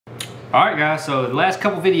Alright guys, so the last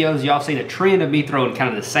couple videos y'all seen a trend of me throwing kind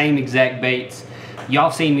of the same exact baits.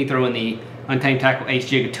 Y'all seen me throwing the Untamed Tackle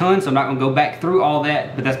H-Jig a ton, so I'm not going to go back through all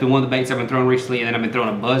that, but that's been one of the baits I've been throwing recently, and then I've been throwing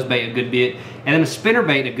a Buzzbait a good bit, and then a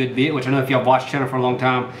Spinnerbait a good bit, which I know if y'all watched the channel for a long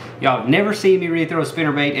time, y'all have never seen me really throw a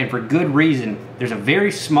Spinnerbait, and for good reason. There's a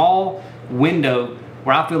very small window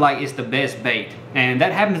where I feel like it's the best bait, and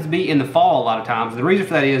that happens to be in the fall a lot of times. The reason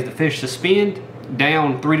for that is the fish suspend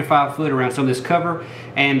down 3 to 5 foot around some of this cover,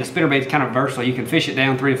 and the spinnerbait is kind of versatile. You can fish it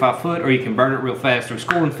down 3 to 5 foot, or you can burn it real fast through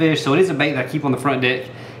schooling fish. So it is a bait that I keep on the front deck.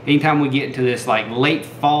 Anytime we get into this like late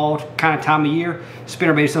fall kind of time of year,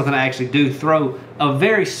 spinnerbait is something I actually do throw a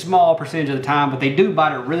very small percentage of the time, but they do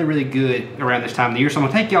bite it really, really good around this time of the year. So I'm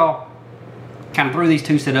gonna take y'all kind of through these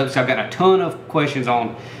two setups. I've got a ton of questions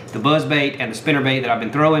on the Buzzbait and the spinnerbait that I've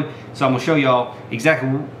been throwing, so I'm gonna show y'all exactly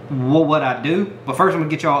what I do. But first I'm gonna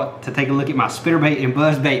get y'all to take a look at my spinnerbait and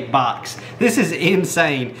Buzzbait box. This is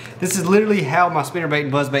insane. This is literally how my spinnerbait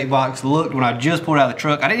and Buzzbait box looked when I just pulled it out of the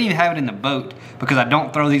truck. I didn't even have it in the boat because I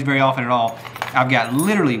don't throw these very often at all. I've got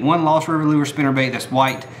literally one Lost River lure spinnerbait that's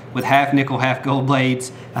white with half nickel, half gold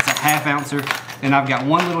blades. That's a half ouncer. And I've got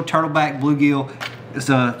one little turtleback bluegill. It's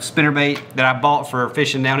a spinnerbait that I bought for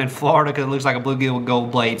fishing down in Florida because it looks like a bluegill with gold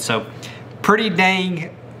blades. So pretty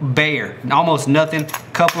dang bare, almost nothing.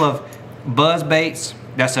 Couple of buzz baits.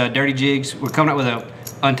 That's dirty jigs. We're coming up with a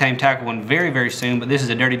Untamed Tackle one very, very soon, but this is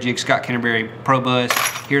a dirty jig Scott Canterbury Pro Buzz.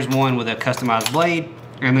 Here's one with a customized blade,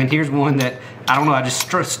 and then here's one that I don't know, I just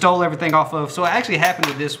stole everything off of. So what actually happened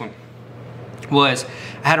with this one was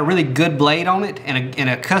I had a really good blade on it and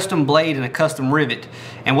a custom blade and a custom rivet.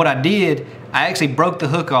 And what I did, I actually broke the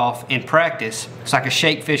hook off in practice so I could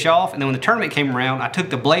shake fish off. And then when the tournament came around, I took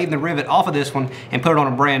the blade and the rivet off of this one and put it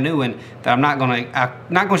on a brand new one that I'm not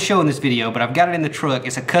gonna show in this video, but I've got it in the truck.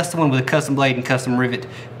 It's a custom one with a custom blade and custom rivet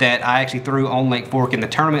that I actually threw on Lake Fork in the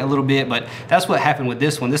tournament a little bit. But that's what happened with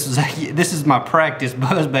this one. This is my practice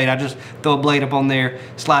Buzzbait. I just throw a blade up on there,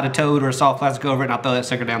 slide a toad or a soft plastic over it, and I throw that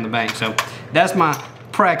sucker down the bank. So that's my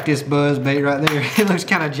practice Buzzbait right there. It looks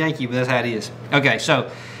kind of janky, but that's how it is. Okay,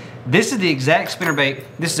 so this is the exact spinnerbait.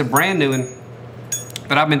 This is a brand new one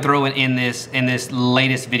that I've been throwing in this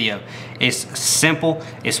latest video. It's simple,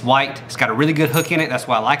 it's white, it's got a really good hook in it. That's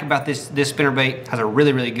what I like about this spinnerbait. It has a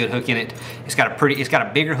really, really good hook in it. It's got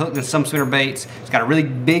a bigger hook than some spinnerbaits. It's got a really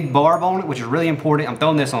big barb on it, which is really important. I'm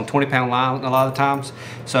throwing this on 20-pound line a lot of the times.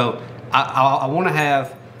 So I want to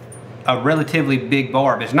have a relatively big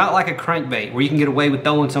barb. It's not like a crankbait where you can get away with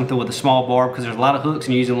throwing something with a small barb because there's a lot of hooks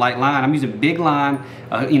and you're using light line. I'm using big line,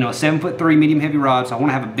 you know, a 7'3" medium heavy rod, so I want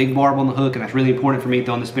to have a big barb on the hook, and that's really important for me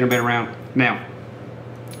throwing the spinnerbait around. Now,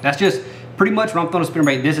 that's just pretty much when I'm throwing a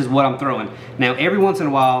spinnerbait, this is what I'm throwing. Now, every once in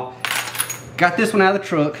a while, got this one out of the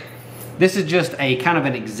truck. This is just a kind of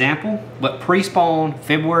an example, but pre-spawn,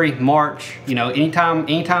 February, March, you know, anytime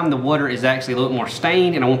the water is actually a little more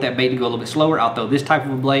stained and I want that bait to go a little bit slower, I'll throw this type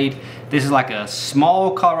of a blade. This is like a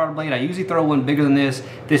small Colorado blade. I usually throw one bigger than this.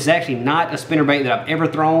 This is actually not a spinnerbait that I've ever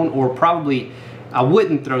thrown, or probably I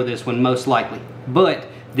wouldn't throw this one most likely. But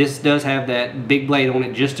this does have that big blade on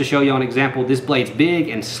it. Just to show you an example, this blade's big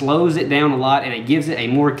and slows it down a lot, and it gives it a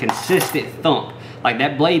more consistent thump. Like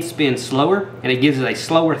that blade spins slower and it gives it a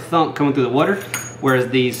slower thump coming through the water,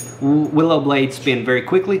 whereas these willow blades spin very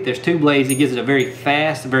quickly. There's two blades, it gives it a very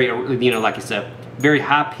fast, very, you know, like it's a very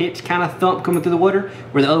high pitched kind of thump coming through the water,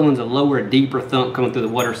 where the other one's a lower, deeper thump coming through the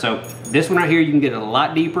water. So this one right here, you can get it a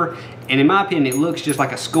lot deeper, and in my opinion, it looks just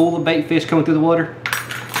like a school of bait fish coming through the water.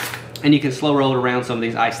 And you can slow roll it around some of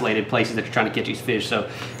these isolated places that you're trying to catch these fish. So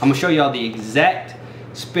I'm gonna show y'all the exact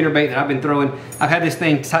spinnerbait that I've been throwing. I've had this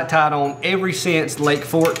thing tied on ever since Lake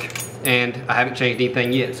Fork, and I haven't changed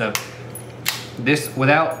anything yet. So this,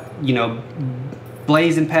 without, you know,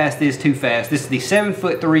 blazing past this too fast, this is the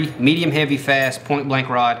 7'3" medium heavy fast point blank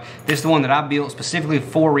rod. This is the one that I built specifically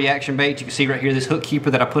for reaction baits. You can see right here this hook keeper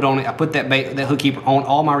that I put on it. I put that hook keeper on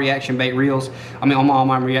all my reaction bait reels. I mean, on all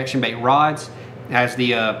my reaction bait rods. It has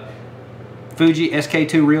the Fuji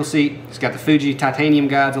SK2 reel seat. It's got the Fuji titanium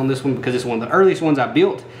guides on this one because it's one of the earliest ones I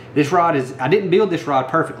built. This rod is, I didn't build this rod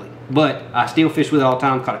perfectly, but I still fish with it all the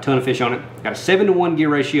time. Caught a ton of fish on it. Got a 7-to-1 gear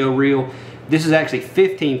ratio reel. This is actually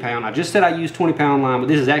 15 pound. I just said I used 20-pound line, but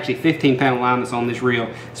this is actually 15-pound line that's on this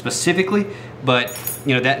reel specifically. But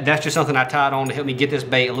you know, that's just something I tied on to help me get this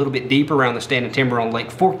bait a little bit deeper around the standing timber on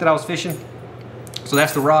Lake Fork that I was fishing. So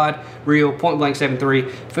that's the rod, reel, point blank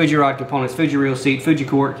 7'3", Fuji rod components, Fuji reel seat, Fuji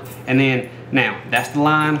cork, and then now that's the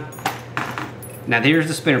line. Now there's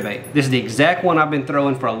the spinnerbait. This is the exact one I've been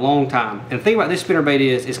throwing for a long time. And the thing about this spinnerbait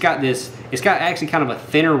is it's got actually kind of a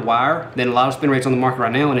thinner wire than a lot of spinnerbaits on the market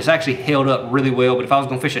right now, and it's actually held up really well. But if I was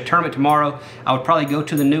gonna fish a tournament tomorrow, I would probably go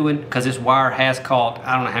to the new one because this wire has caught,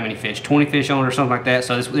 I don't know how many fish, 20 fish on it or something like that.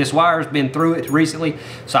 So this wire's been through it recently,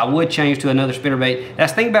 so I would change to another spinnerbait.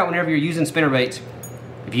 That's the thing about whenever you're using spinnerbaits.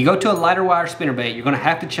 If you go to a lighter wire spinnerbait, you're gonna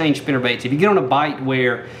have to change spinnerbaits. If you get on a bite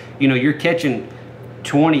where, you know, you're catching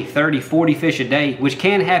 20, 30, 40 fish a day, which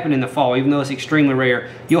can happen in the fall, even though it's extremely rare,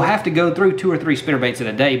 you'll have to go through 2 or 3 spinnerbaits in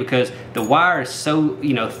a day because the wire is so,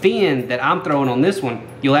 you know, thin that I'm throwing on this one,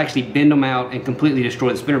 you'll actually bend them out and completely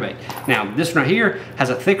destroy the spinnerbait. Now, this one right here has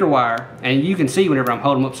a thicker wire, and you can see whenever I'm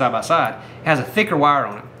holding them up side by side, it has a thicker wire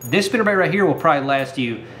on it. This spinnerbait right here will probably last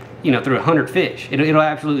you, you know, through 100 fish. It'll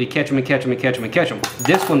absolutely catch them and catch them and catch them and catch them.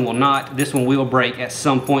 This one will not. This one will break at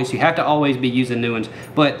some point, so you have to always be using new ones.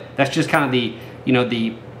 But that's just kind of the, you know,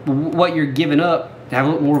 what you're giving up to have a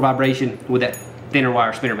little more vibration with that thinner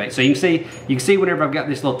wire spinnerbait. So you can see whenever I've got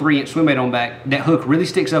this little 3-inch swim bait on back, that hook really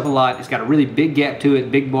sticks up a lot. It's got a really big gap to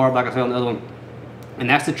it, big barb like I said on the other one. And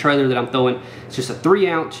that's the trailer that I'm throwing. It's just a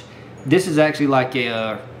 3-ounce. This is actually like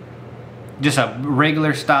just a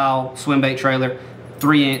regular style swim bait trailer.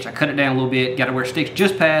 3-inch, I cut it down a little bit, got it where it sticks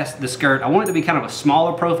just past the skirt. I want it to be kind of a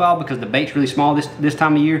smaller profile because the bait's really small this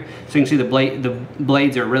time of year. So you can see the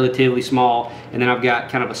blades are relatively small, and then I've got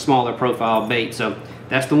kind of a smaller profile bait. So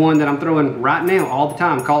that's the one that I'm throwing right now all the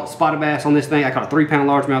time. Caught spotted bass on this thing. I caught a 3-pound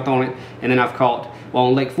largemouth on it, and then I've caught, well,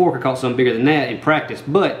 on Lake Fork I caught something bigger than that in practice,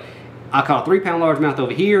 but I caught a 3-pound largemouth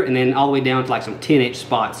over here and then all the way down to like some 10-inch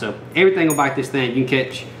spots. So everything will bite this thing. You can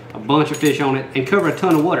catch a bunch of fish on it and cover a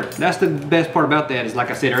ton of water. That's the best part about that is,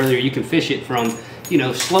 like I said earlier, you can fish it from, you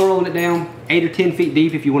know, slow rolling it down 8 or 10 feet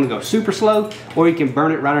deep if you want to go super slow, or you can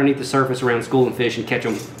burn it right underneath the surface around schooling fish and catch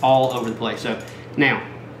them all over the place. So now,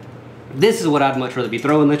 this is what I'd much rather be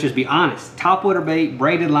throwing. Let's just be honest. Topwater bait,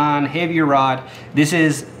 braided line, heavier rod. This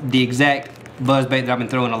is the exact buzzbait that I've been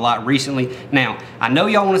throwing a lot recently. Now, I know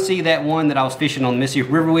y'all want to see that one that I was fishing on the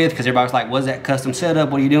Mississippi River with, because everybody was like, was that custom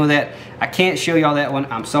setup? What are you doing with that? I can't show y'all that one.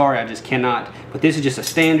 I'm sorry, I just cannot. But this is just a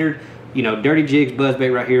standard, you know, Dirty Jigs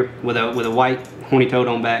buzzbait right here with a white horny toad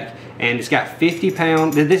on back. And it's got 50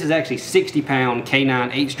 pound, this is actually 60 pound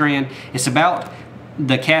K9 8 strand. It's about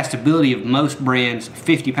the castability of most brands,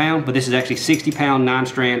 50 pound, but this is actually 60 pound 9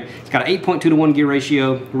 strand. It's got an 8.2 to 1 gear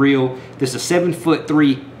ratio reel. This is a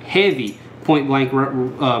 7'3" heavy point blank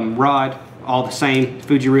rod, all the same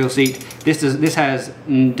Fuji reel seat. This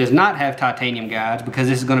does not have titanium guides because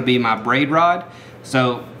this is going to be my braid rod.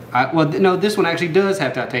 So well, no, this one actually does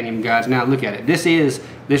have titanium guides. Now look at it.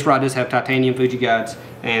 This rod does have titanium Fuji guides,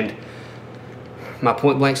 and my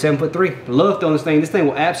point blank 7'3". Love throwing this thing. This thing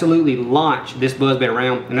will absolutely launch this buzzbait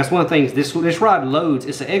around, and that's one of the things. This rod loads.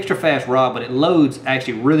 It's an extra fast rod, but it loads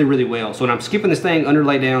actually really, really well. So when I'm skipping this thing under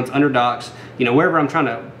laydowns, under docks, you know, wherever I'm trying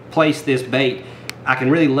to place this bait, I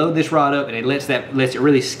can really load this rod up, and it lets it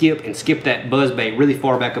really skip that buzz bait really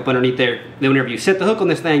far back up underneath there. Then whenever you set the hook on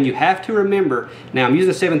this thing, you have to remember, now I'm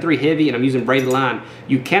using 7'3" heavy and I'm using braided line,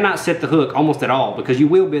 you cannot set the hook almost at all because you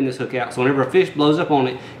will bend this hook out. So whenever a fish blows up on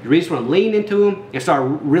it, you really just want to lean into him and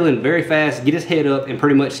start reeling very fast, get his head up, and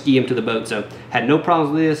pretty much ski him to the boat. So had no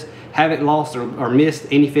problems with this, haven't lost or missed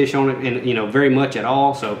any fish on it, and you know, very much at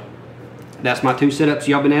all. So that's my 2 setups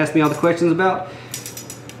y'all been asking me all the questions about.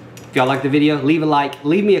 If y'all like the video, leave a like,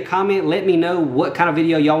 leave me a comment, let me know what kind of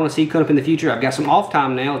video y'all want to see coming up in the future. I've got some off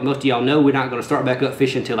time now. As most of y'all know, we're not going to start back up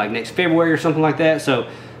fishing until like next February or something like that. So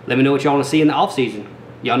let me know what y'all want to see in the off season.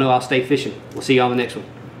 Y'all know I'll stay fishing. We'll see y'all in the next one.